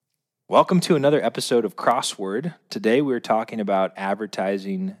Welcome to another episode of Crossword. Today we're talking about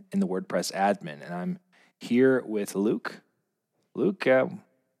advertising in the WordPress admin, and I'm here with Luke. Luke,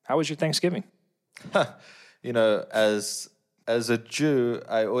 how was your Thanksgiving? As a Jew,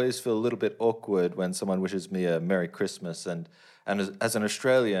 I always feel a little bit awkward when someone wishes me a Merry Christmas, and as an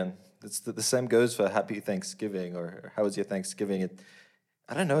Australian, it's the same goes for Happy Thanksgiving or How was your Thanksgiving?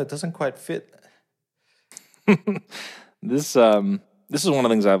 I don't know, it doesn't quite fit. This is one of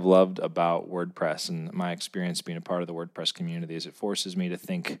the things I've loved about WordPress and my experience being a part of the WordPress community is it forces me to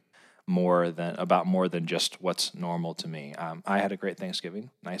think more than just what's normal to me. I had a great Thanksgiving,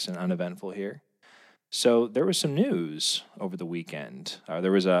 nice and uneventful here. So there was some news over the weekend.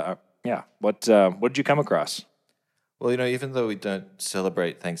 What did you come across? Well, even though we don't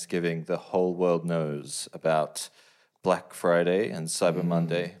celebrate Thanksgiving, the whole world knows about Black Friday and Cyber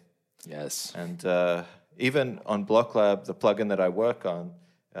Monday. Yes. And even on BlockLab, the plugin that I work on,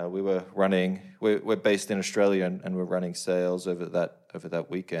 we're based in Australia and we're running sales over that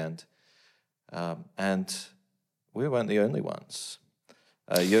weekend. And we weren't the only ones.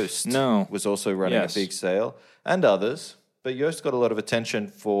 Yoast was also running a big sale, and others. But Yoast got a lot of attention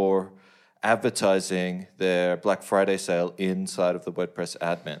for advertising their Black Friday sale inside of the WordPress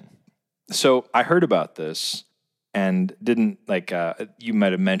admin. So I heard about this and didn't, you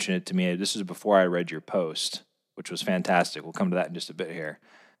might have mentioned it to me. This is before I read your post, which was fantastic. We'll come to that in just a bit here.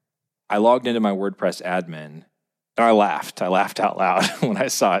 I logged into my WordPress admin, and I laughed. I laughed out loud when I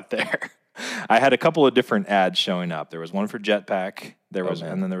saw it there. I had a couple of different ads showing up. There was one for Jetpack,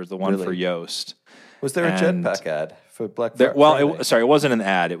 and then there was the one for Yoast. Was there a Jetpack ad for Black Friday? It wasn't an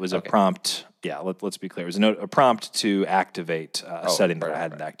ad. It was a prompt. Yeah, let's be clear. It was a prompt to activate a setting that I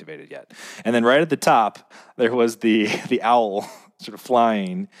hadn't activated yet. And then right at the top, there was the owl sort of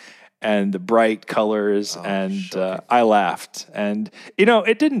flying and the bright colors, I laughed. And,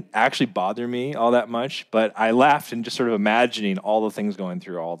 it didn't actually bother me all that much, but I laughed and just sort of imagining all the things going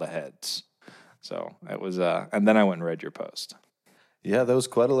through all the heads. So it was, and then I went and read your post. Yeah, there was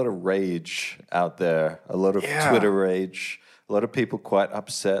quite a lot of rage out there, a lot of Twitter rage, a lot of people quite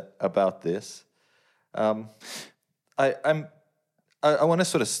upset about this. I want to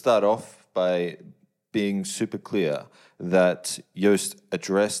sort of start off by being super clear that Yoast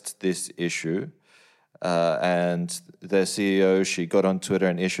addressed this issue, and their CEO, she got on Twitter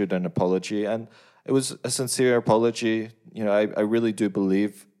and issued an apology, and it was a sincere apology. I really do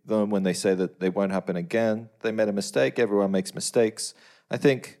believe them when they say that they won't happen again. They made a mistake. Everyone makes mistakes. I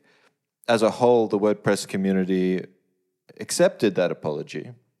think as a whole, the WordPress community accepted that apology.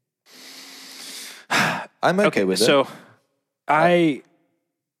 I'm okay with it. So I'm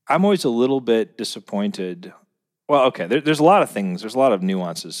always a little bit disappointed. Well, okay, there's a lot of things. There's a lot of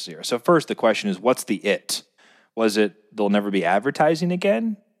nuances here. So first, the question is, what's the it? Was it they'll never be advertising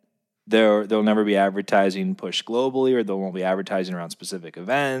again? They'll never be advertising pushed globally, or they won't be advertising around specific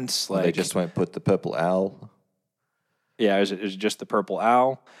events. They just won't put the purple owl. Yeah, is it just the purple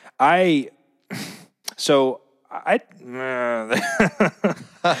owl? There's a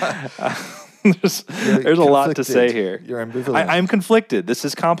lot to say here. You're ambivalent. I'm conflicted. This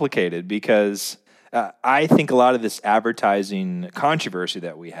is complicated because I think a lot of this advertising controversy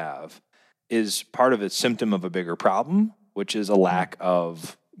that we have is part of a symptom of a bigger problem, which is a lack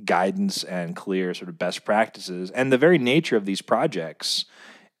of guidance and clear sort of best practices. And the very nature of these projects,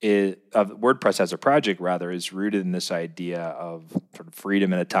 of WordPress as a project rather, is rooted in this idea of sort of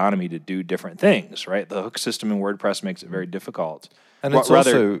freedom and autonomy to do different things, right? The hook system in WordPress makes it very difficult. And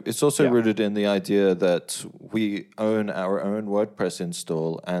it's also rooted in the idea that we own our own WordPress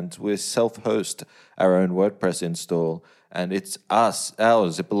install and we self-host our own WordPress install, and it's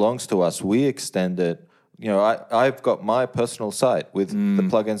ours. It belongs to us. We extend it. I've got my personal site with the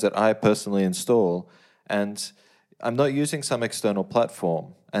plugins that I personally install, and I'm not using some external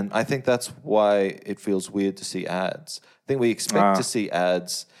platform. And I think that's why it feels weird to see ads. I think we expect to see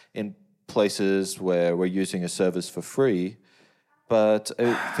ads in places where we're using a service for free, but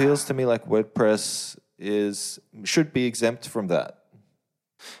it feels to me like WordPress should be exempt from that.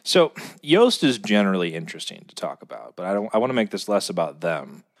 So Yoast is generally interesting to talk about, but I want to make this less about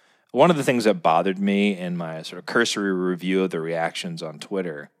them. One of the things that bothered me in my sort of cursory review of the reactions on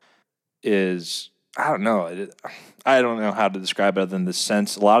Twitter is, I don't know how to describe it other than the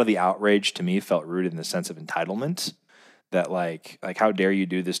sense, a lot of the outrage to me felt rooted in the sense of entitlement, that like how dare you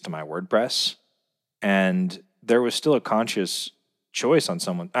do this to my WordPress? And there was still a conscious choice on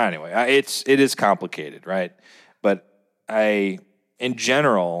someone. Anyway, it is complicated, right? But in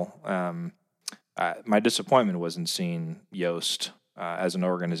general, my disappointment was in seeing Yoast as an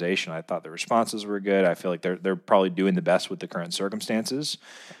organization. I thought the responses were good. I feel like they're probably doing the best with the current circumstances.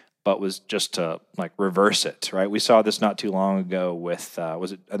 but was just to like reverse it, right? We saw this not too long ago with I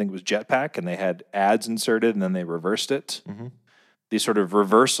think it was Jetpack, and they had ads inserted and then they reversed it. Mm-hmm. These sort of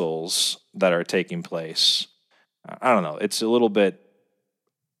reversals that are taking place. I don't know. It's a little bit.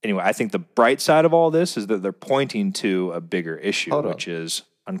 Anyway, I think the bright side of all this is that they're pointing to a bigger issue, which is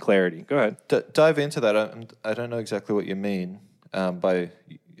unclarity. Go ahead. Dive into that. I don't know exactly what you mean by.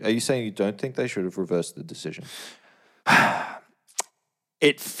 Are you saying you don't think they should have reversed the decision?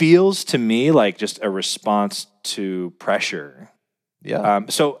 It feels to me like just a response to pressure. Yeah.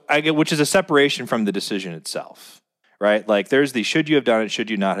 So I get, which is a separation from the decision itself, right? Like there's the should you have done it, should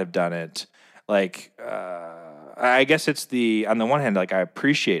you not have done it? Like I guess it's on the one hand, like I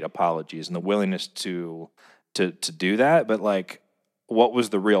appreciate apologies and the willingness to do that, but like what was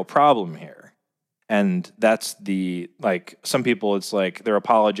the real problem here? And that's like some people, it's like they're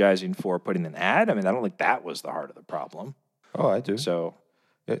apologizing for putting an ad. I mean, I don't think that was the heart of the problem. Oh, I do. So,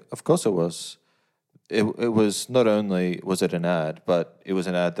 of course it was. It was not only was it an ad, but it was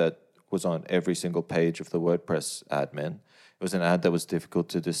an ad that was on every single page of the WordPress admin. It was an ad that was difficult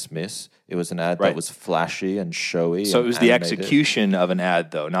to dismiss. It was an ad that was flashy and showy. So it was the execution of an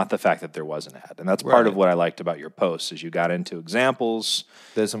ad, though, not the fact that there was an ad. And that's part of what I liked about your posts, is you got into examples.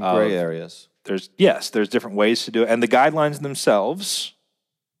 There's some gray areas. There's different ways to do it, and the guidelines themselves.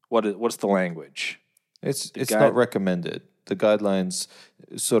 What's the language? It's not recommended. The guidelines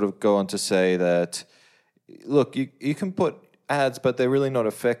sort of go on to say that, look, you can put ads, but they're really not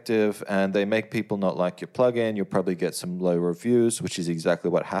effective, and they make people not like your plugin. You'll probably get some low reviews, which is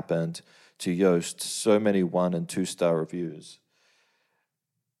exactly what happened to Yoast. So many 1- and 2-star reviews.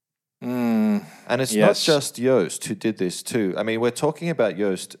 And it's not just Yoast who did this too. I mean, we're talking about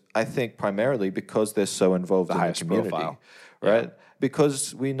Yoast, I think, primarily because they're so involved in the community, profile. Right? Yeah.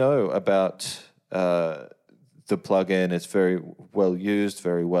 Because we know about the plugin. It's very well used,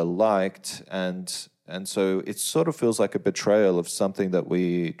 very well liked, and so it sort of feels like a betrayal of something that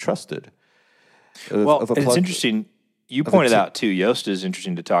we trusted. It's interesting. You pointed out too, Yoast is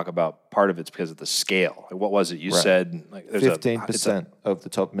interesting to talk about. Part of it's because of the scale. What was it you said? Like 15% of the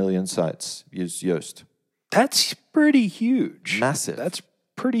top 1 million sites use Yoast. That's pretty huge. Massive. That's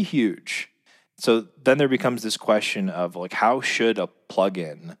pretty huge. So then there becomes this question of like, how should a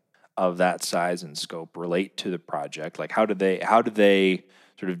plugin of that size and scope relate to the project? Like, how do they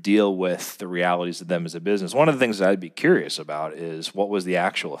sort of deal with the realities of them as a business? One of the things that I'd be curious about is what was the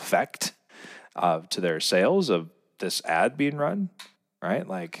actual effect to their sales of this ad being run, right?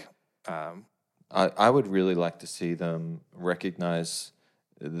 Like, I would really like to see them recognize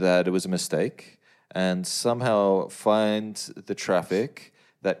that it was a mistake and somehow find the traffic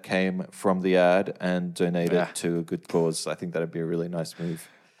that came from the ad and donate it to a good cause. I think that'd be a really nice move.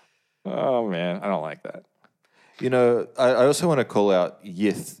 Oh man, I don't like that. You know, I also want to call out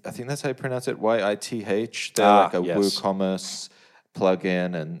Yith. I think that's how you pronounce it, YITH. They're like a WooCommerce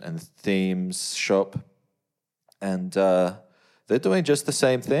plugin and themes shop. And they're doing just the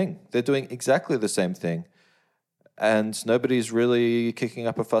same thing. They're doing exactly the same thing. And nobody's really kicking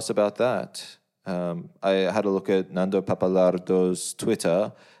up a fuss about that. I had a look at Nando Papalardo's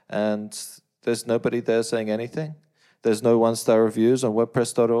Twitter, and there's nobody there saying anything. There's no 1-star reviews on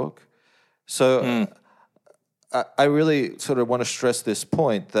WordPress.org. So I really sort of want to stress this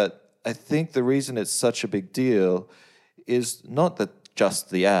point that I think the reason it's such a big deal is not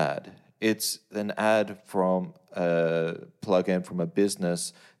just the ad. It's an ad from a plugin from a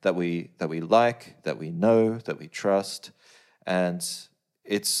business that we like, that we know, that we trust. And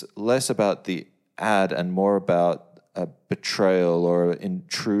it's less about the ad and more about a betrayal or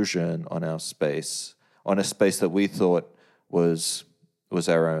intrusion on our space, on a space that we thought was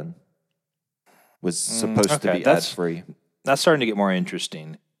our own, was supposed to be ad-free. That's starting to get more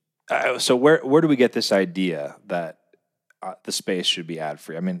interesting. So where do we get this idea that the space should be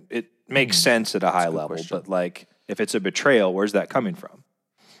ad-free? I mean, it makes sense at a high level, but like if it's a betrayal, where's that coming from?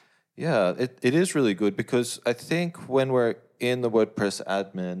 Yeah, it is really good because I think when we're in the WordPress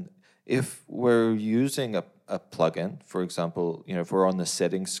admin, if we're using a plugin, for example, if we're on the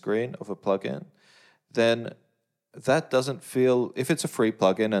settings screen of a plugin, then that doesn't feel, if it's a free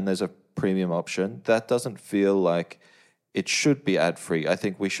plugin and there's a premium option, that doesn't feel like it should be ad-free. I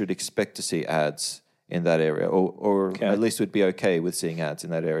think we should expect to see ads in that area, or at least we'd be okay with seeing ads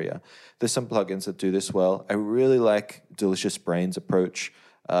in that area. There's some plugins that do this well. I really like Delicious Brain's approach.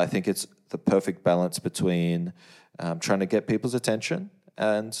 I think it's the perfect balance between trying to get people's attention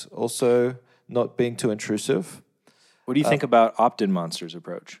and also not being too intrusive. What do you think about Opt-in Monster's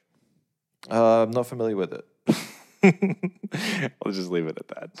approach? I'm not familiar with it. I'll just leave it at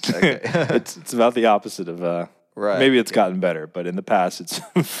that. Okay. It's about the opposite of Right. Maybe it's gotten better, but in the past, it's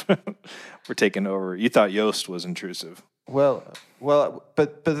we're taking over. You thought Yoast was intrusive.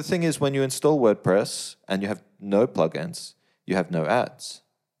 But the thing is, when you install WordPress and you have no plugins, you have no ads,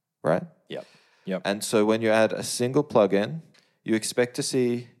 right? Yep. And so when you add a single plugin, you expect to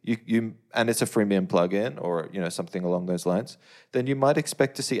see and it's a freemium plugin or something along those lines, then you might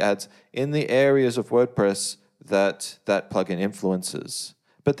expect to see ads in the areas of WordPress that plugin influences.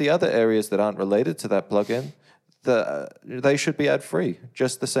 But the other areas that aren't related to that plugin, they should be ad free,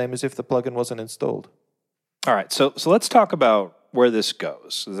 just the same as if the plugin wasn't installed. All right, so let's talk about where this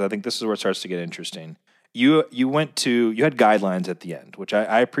goes, because I think this is where it starts to get interesting. You had guidelines at the end, which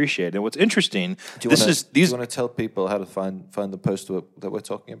I appreciate. And what's interesting, do you want to tell people how to find the post that we're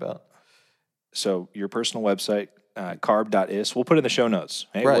talking about? So your personal website, carb.is, we'll put it in the show notes.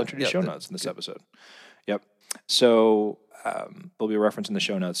 Hey, right. We'll introduce show notes in this episode. Yep. So there'll be a reference in the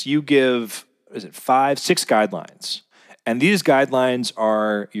show notes. You give, 6 guidelines, and these guidelines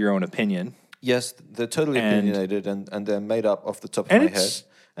are your own opinion. Yes, they're totally opinionated, and they're made up off the top of my head.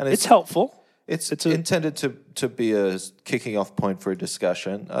 And it's helpful. It's intended to be a kicking off point for a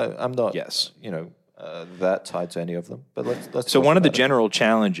discussion. I'm not, that tied to any of them. But let's. So one of the general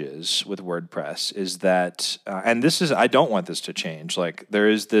challenges with WordPress is that, and I don't want this to change. Like there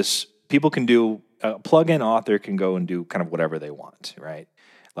is this, people can do, a plugin author can go and do kind of whatever they want, right?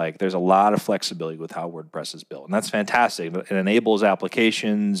 Like there's a lot of flexibility with how WordPress is built, and that's fantastic. It enables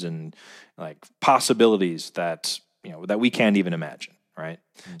applications and like possibilities that that we can't even imagine, right?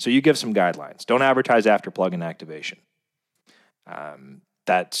 Mm-hmm. So you give some guidelines. Don't advertise after plugin activation.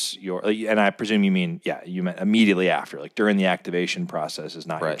 That's and I presume you meant immediately after, like during the activation process is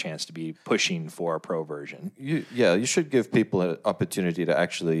not your chance to be pushing for a pro version. You should give people an opportunity to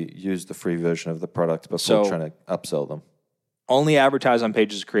actually use the free version of the product before trying to upsell them. Only advertise on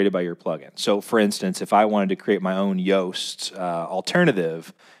pages created by your plugin. So, for instance, if I wanted to create my own Yoast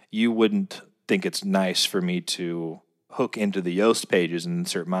alternative, you wouldn't think it's nice for me to hook into the Yoast pages and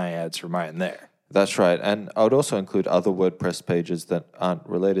insert my ads for mine there. That's right. And I would also include other WordPress pages that aren't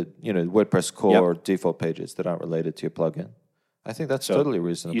related, WordPress core default pages that aren't related to your plugin. I think that's totally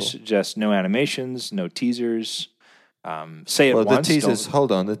reasonable. You suggest no animations, no teasers. Say it once. The teasers,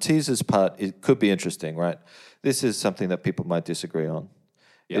 hold on. The teasers part, it could be interesting, right? This is something that people might disagree on.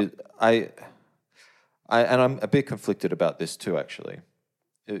 Yeah. And I'm a bit conflicted about this too, actually.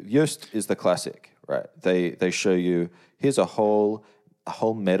 Yoast is the classic, right? They show you, here's a whole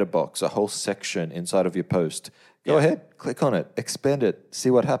meta box, a whole section inside of your post. Go ahead, click on it, expand it, see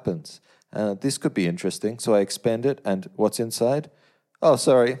what happens. This could be interesting. So I expand it, and what's inside? Oh,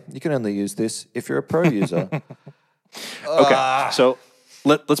 sorry, you can only use this if you're a pro user. Okay, so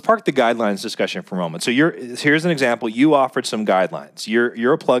let's park the guidelines discussion for a moment. So here's an example. You offered some guidelines.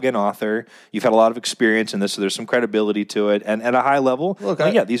 You're a plugin author. You've had a lot of experience in this, so there's some credibility to it. And at a high level,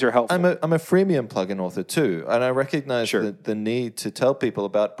 these are helpful. I'm a freemium plugin author too, and I recognize the need to tell people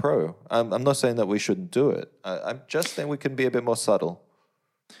about pro. I'm not saying that we shouldn't do it. I'm just saying we can be a bit more subtle.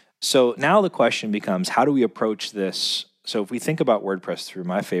 So now the question becomes, how do we approach this? So if we think about WordPress through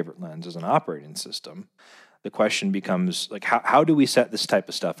my favorite lens as an operating system, the question becomes, like, how do we set this type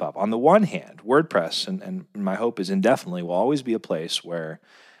of stuff up? On the one hand, WordPress, and my hope is indefinitely, will always be a place where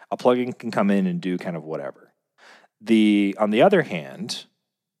a plugin can come in and do kind of whatever. On the other hand,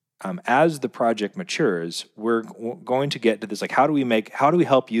 as the project matures, we're going to get to this, like, how do we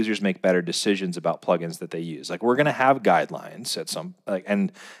help users make better decisions about plugins that they use? Like, we're going to have guidelines at some, like,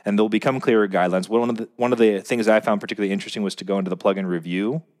 and they'll become clearer guidelines. One of the things I found particularly interesting was to go into the plugin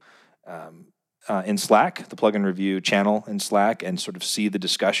review in Slack, the plugin review channel in Slack, and sort of see the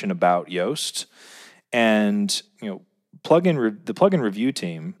discussion about Yoast. And the plugin review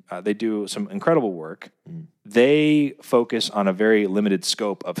team, they do some incredible work. They focus on a very limited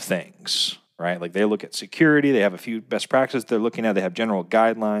scope of things, right? Like they look at security. They have a few best practices they're looking at. They have general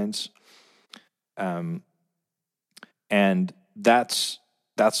guidelines, and that's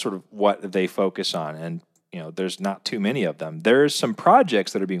sort of what they focus on. And there's not too many of them. There's some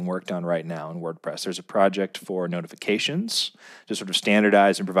projects that are being worked on right now in WordPress. There's a project for notifications to sort of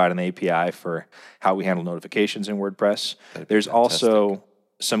standardize and provide an API for how we handle notifications in WordPress. There's also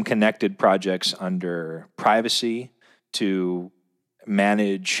some connected projects under privacy to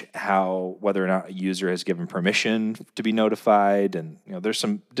manage whether or not a user has given permission to be notified, and there's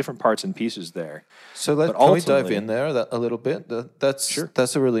some different parts and pieces there. So can we dive in there a little bit? That's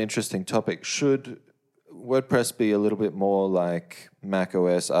a really interesting topic. Should WordPress be a little bit more like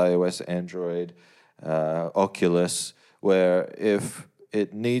macOS, iOS, Android, Oculus, where if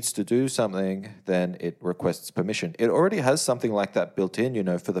it needs to do something, then it requests permission. It already has something like that built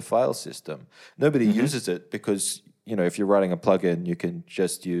in, for the file system. Nobody uses it because, if you're writing a plugin, you can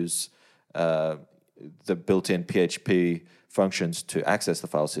just use the built-in PHP functions to access the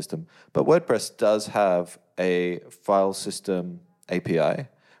file system. But WordPress does have a file system API,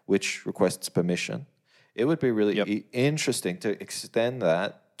 which requests permission. It would be really interesting to extend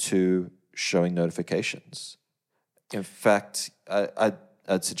that to showing notifications. In fact,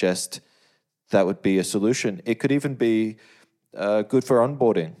 I'd suggest that would be a solution. It could even be good for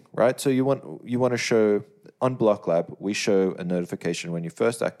onboarding, right? So you want to show on BlockLab, we show a notification when you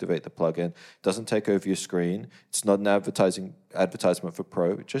first activate the plugin. It doesn't take over your screen. It's not an advertisement for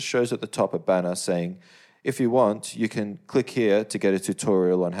Pro. It just shows at the top a banner saying, if you want, you can click here to get a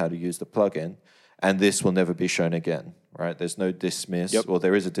tutorial on how to use the plugin, and this will never be shown again, right? There's no dismiss, or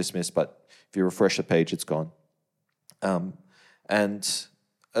there is a dismiss, but if you refresh the page, it's gone. So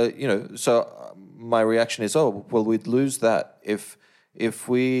my reaction is, we'd lose that. If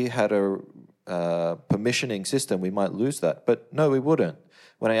we had a permissioning system, we might lose that. But no, we wouldn't.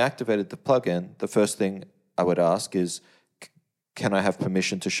 When I activated the plugin, the first thing I would ask is, can I have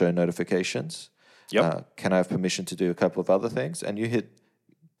permission to show notifications? Can I have permission to do a couple of other things? And you hit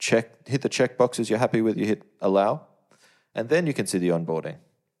the check boxes you're happy with, you hit allow, and then you can see the onboarding.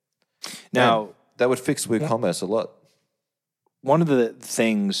 Now, that would fix WooCommerce a lot. One of the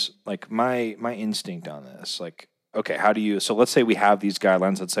things, like my instinct on this, like, okay, so let's say we have these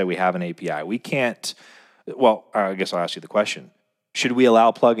guidelines, let's say we have an API. We can't, I guess I'll ask you the question. Should we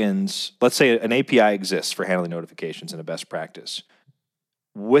allow plugins, let's say an API exists for handling notifications in a best practice.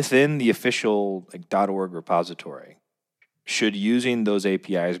 Within the official .org repository, should using those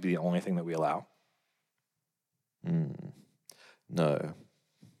APIs be the only thing that we allow? No.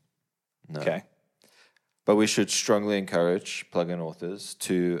 Okay. But we should strongly encourage plugin authors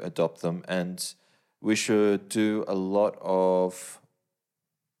to adopt them, and we should do a lot of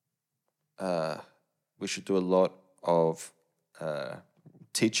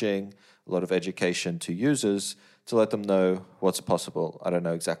teaching, a lot of education to users to let them know what's possible. I don't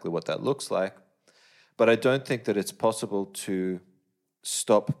know exactly what that looks like, but I don't think that it's possible to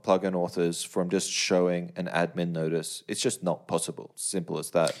stop plugin authors from just showing an admin notice. It's just not possible. Simple as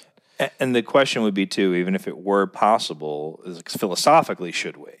that. And the question would be, too, even if it were possible, philosophically,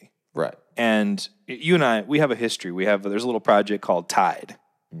 should we? Right. And you and I, we have a history. There's a little project called Tide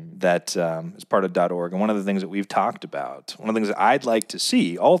that is part of .org. And one of the things that we've talked about, one of the things that I'd like to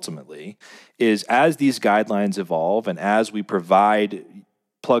see, ultimately, is as these guidelines evolve and as we provide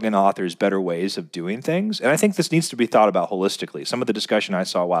plugin authors better ways of doing things, and I think this needs to be thought about holistically. Some of the discussion I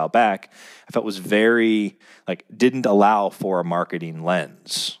saw a while back, I felt was very, didn't allow for a marketing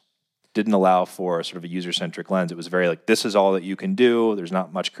lens. Didn't allow for sort of a user-centric lens. It was very this is all that you can do. There's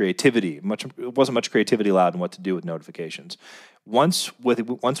not much creativity. It wasn't much creativity allowed in what to do with notifications. Once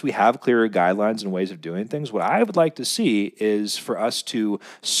we have clearer guidelines and ways of doing things, what I would like to see is for us to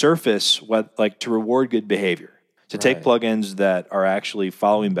surface to reward good behavior, to take plugins that are actually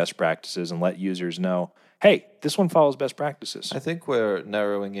following best practices and let users know, hey, this one follows best practices. I think we're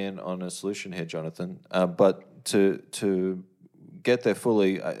narrowing in on a solution here, Jonathan. But to get there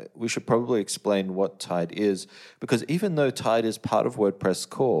fully, we should probably explain what Tide is, because even though Tide is part of WordPress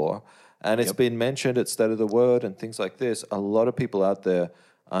core and it's been mentioned at State of the Word and things like this, a lot of people out there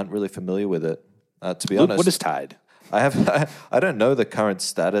aren't really familiar with it. To be honest, what is Tide? I don't know the current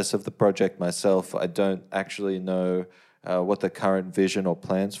status of the project myself. I don't actually know what the current vision or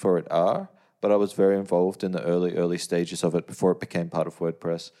plans for it are, but I was very involved in the early stages of it before it became part of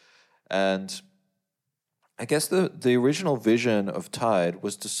WordPress. And I guess the original vision of Tide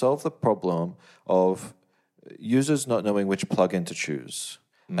was to solve the problem of users not knowing which plugin to choose.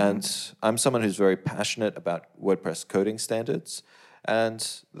 And I'm someone who's very passionate about WordPress coding standards. And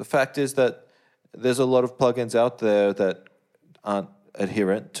the fact is that there's a lot of plugins out there that aren't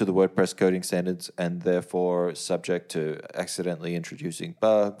adherent to the WordPress coding standards and therefore subject to accidentally introducing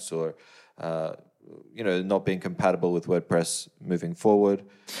bugs or not being compatible with WordPress moving forward.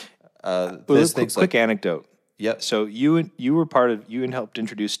 There's things quick anecdote. Yeah. So you helped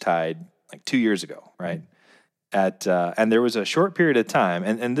introduce Tide 2 years ago, right? And there was a short period of time,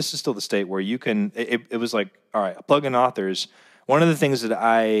 and this is still the state where you can. It was all right, plugin authors. One of the things that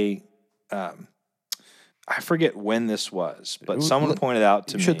I forget when this was, but someone pointed out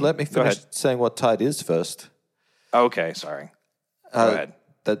to me. You should let me finish saying what Tide is first. Okay, sorry. Go ahead.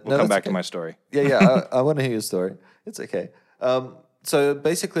 We'll come back to my story. Yeah, I want to hear your story. It's okay. So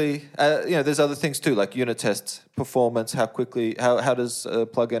basically, there's other things too, like unit tests, performance, how quickly, how does a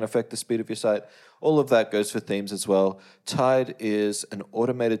plugin affect the speed of your site? All of that goes for themes as well. Tide is an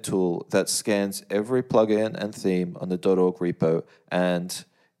automated tool that scans every plugin and theme on the .org repo and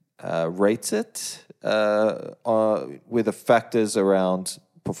rates it with the factors around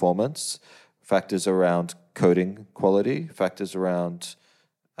performance, factors around coding quality, factors around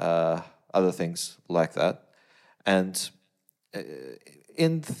other things like that. And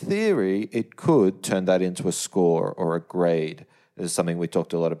in theory, it could turn that into a score or a grade. This is something we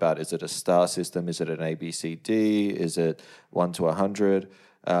talked a lot about. Is it a star system? Is it an A, B, C, D? Is it 1 to 100?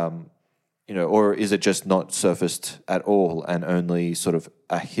 Or is it just not surfaced at all and only sort of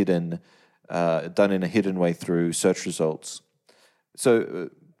a hidden, done in a hidden way through search results? So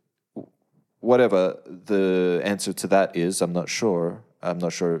whatever the answer to that is, I'm not sure. I'm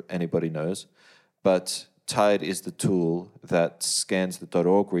not sure anybody knows. But Tide is the tool that scans the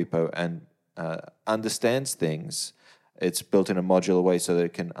 .org repo and understands things. It's built in a modular way so that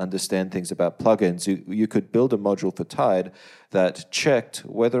it can understand things about plugins. You could build a module for Tide that checked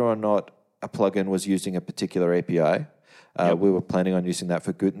whether or not a plugin was using a particular API. We were planning on using that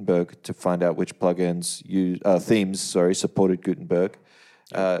for Gutenberg to find out which plugins themes supported Gutenberg.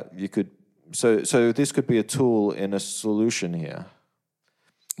 So this could be a tool in a solution here.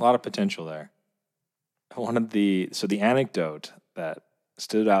 A lot of potential there. The anecdote that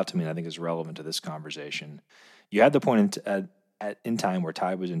stood out to me and I think is relevant to this conversation, you had the point in time where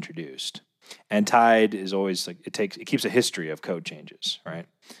Tide was introduced, and Tide is always like it keeps a history of code changes, right?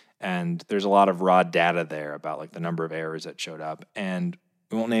 And there's a lot of raw data there about like the number of errors that showed up, and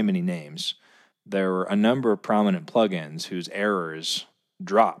we won't name any names. There were a number of prominent plugins whose errors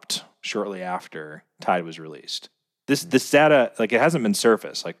dropped shortly after Tide was released. This data, like, it hasn't been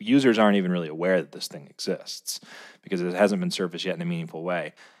surfaced. Like, users aren't even really aware that this thing exists because it hasn't been surfaced yet in a meaningful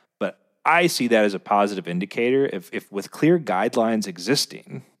way. But I see that as a positive indicator. If with clear guidelines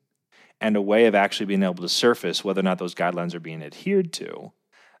existing and a way of actually being able to surface whether or not those guidelines are being adhered to,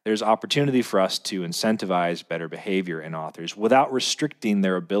 there's opportunity for us to incentivize better behavior in authors without restricting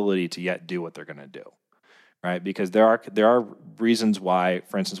their ability to yet do what they're going to do, right? Because there are reasons why,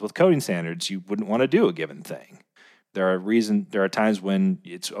 for instance, with coding standards, you wouldn't want to do a given thing. There are times when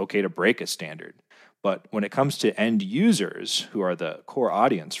it's okay to break a standard. But when it comes to end users, who are the core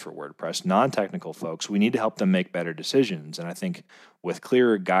audience for WordPress, non-technical folks, we need to help them make better decisions. And I think with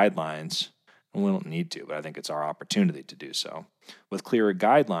clearer guidelines, and we don't need to, but I think it's our opportunity to do so. With clearer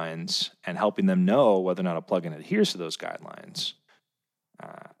guidelines and helping them know whether or not a plugin adheres to those guidelines,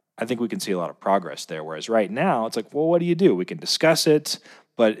 I think we can see a lot of progress there. Whereas right now, it's like, well, what do? We can discuss it,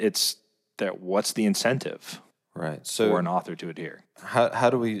 but it's that what's the incentive? Right. So for an author to adhere. How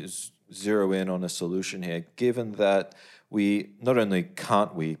do we zero in on a solution here, given that we not only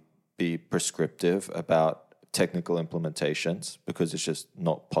can't we be prescriptive about technical implementations because it's just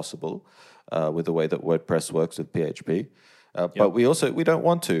not possible with the way that WordPress works with PHP, but we don't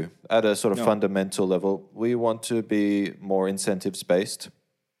want to at a sort of fundamental level. We want to be more incentives based.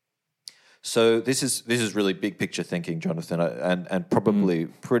 So this is really big picture thinking, Jonathan, and probably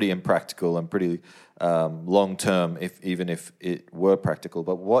pretty impractical and pretty long term, even if it were practical.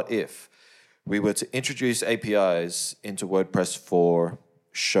 But what if we were to introduce APIs into WordPress for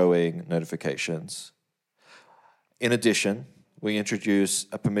showing notifications? In addition, we introduce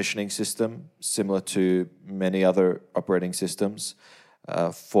a permissioning system similar to many other operating systems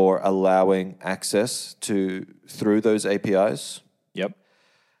for allowing access through those APIs. Yep.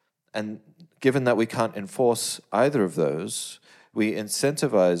 And given that we can't enforce either of those, we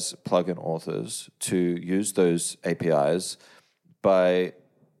incentivize plugin authors to use those APIs by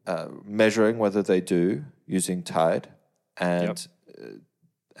measuring whether they do using Tide and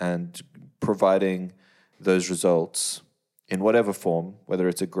providing those results in whatever form, whether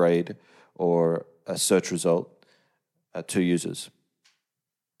it's a grade or a search result, to users.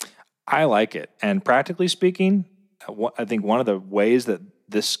 I like it. And practically speaking, I think one of the ways that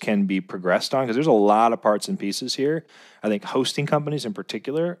this can be progressed on, because there's a lot of parts and pieces here. I think hosting companies in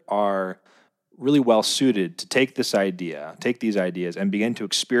particular are really well suited to take these ideas and begin to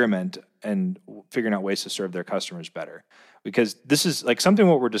experiment and figuring out ways to serve their customers better. Because this is like something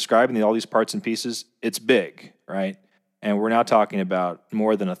what we're describing, all these parts and pieces, it's big, right? And we're now talking about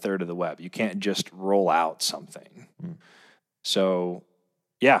more than a third of the web. You can't just roll out something. So,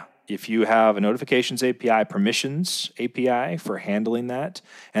 yeah, if you have a notifications API, permissions API for handling that,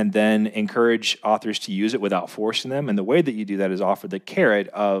 and then encourage authors to use it without forcing them, and the way that you do that is offer the carrot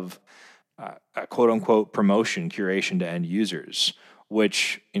of a quote-unquote promotion curation to end users,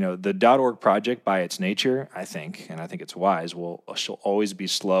 which, the .org project by its nature, I think it's wise, she'll always be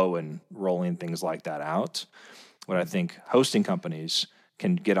slow in rolling things like that out. What I think hosting companies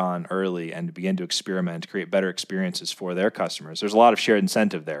can get on early and begin to experiment, create better experiences for their customers. There's a lot of shared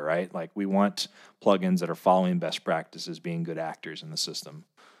incentive there, right? Like we want plugins that are following best practices, being good actors in the system.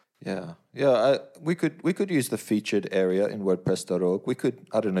 Yeah. We could use the featured area in WordPress.org. We could,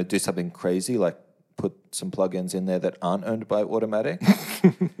 I don't know, do something crazy like put some plugins in there that aren't owned by Automatic.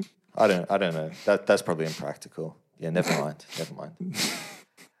 I don't know. That's probably impractical. Yeah, never mind.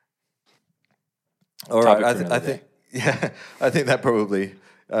 All right. I think that probably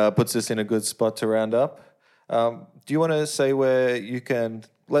puts us in a good spot to round up. Do you want to say where you can?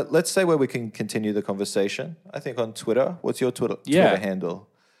 Let's say where we can continue the conversation. I think on Twitter. What's your Twitter handle?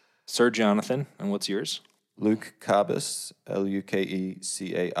 Sir Jonathan, and what's yours? Luke Carbis,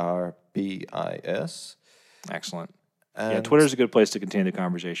 LukeCarbis. Excellent. And Twitter's a good place to continue the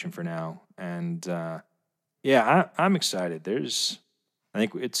conversation for now. And I'm excited. Things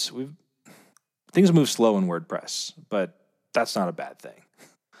move slow in WordPress, but that's not a bad thing.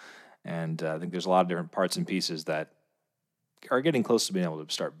 And I think there's a lot of different parts and pieces that are getting close to being able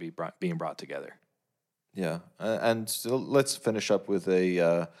to start being brought together. Yeah, and so let's finish up with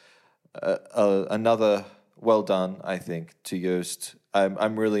another well done, I think, to Yoast.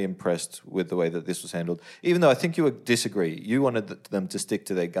 I'm really impressed with the way that this was handled, even though I think you would disagree. You wanted them to stick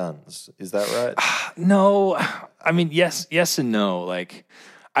to their guns. Is that right? No. I mean, yes and no. Like,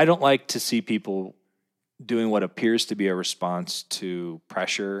 I don't like to see people doing what appears to be a response to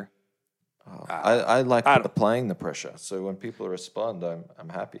pressure. I like applying the pressure. So when people respond, I'm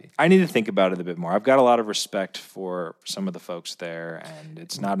happy. I need to think about it a bit more. I've got a lot of respect for some of the folks there, and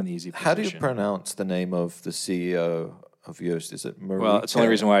it's not an easy position. How do you pronounce the name of the CEO of Yoast? Is it Marike? Well, it's the only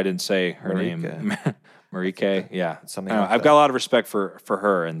reason why I didn't say her name. Marike, yeah. Something I've got a lot of respect for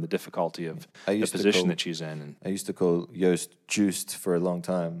her and the difficulty of the position that she's in. And I used to call Yoast Juiced for a long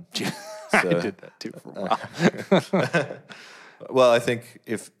time. I did that too for a while. Well, I think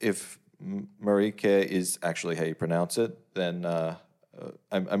if Marike is actually how you pronounce it, then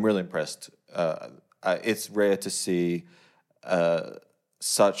I'm really impressed. It's rare to see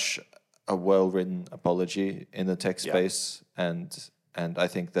such a well-written apology in the tech space, and I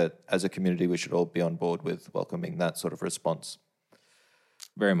think that as a community we should all be on board with welcoming that sort of response.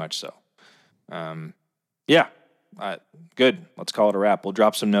 Very much so. Good. Let's call it a wrap. We'll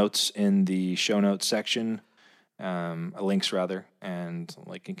drop some notes in the show notes section. Links rather, and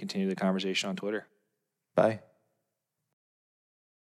can continue the conversation on Twitter. Bye.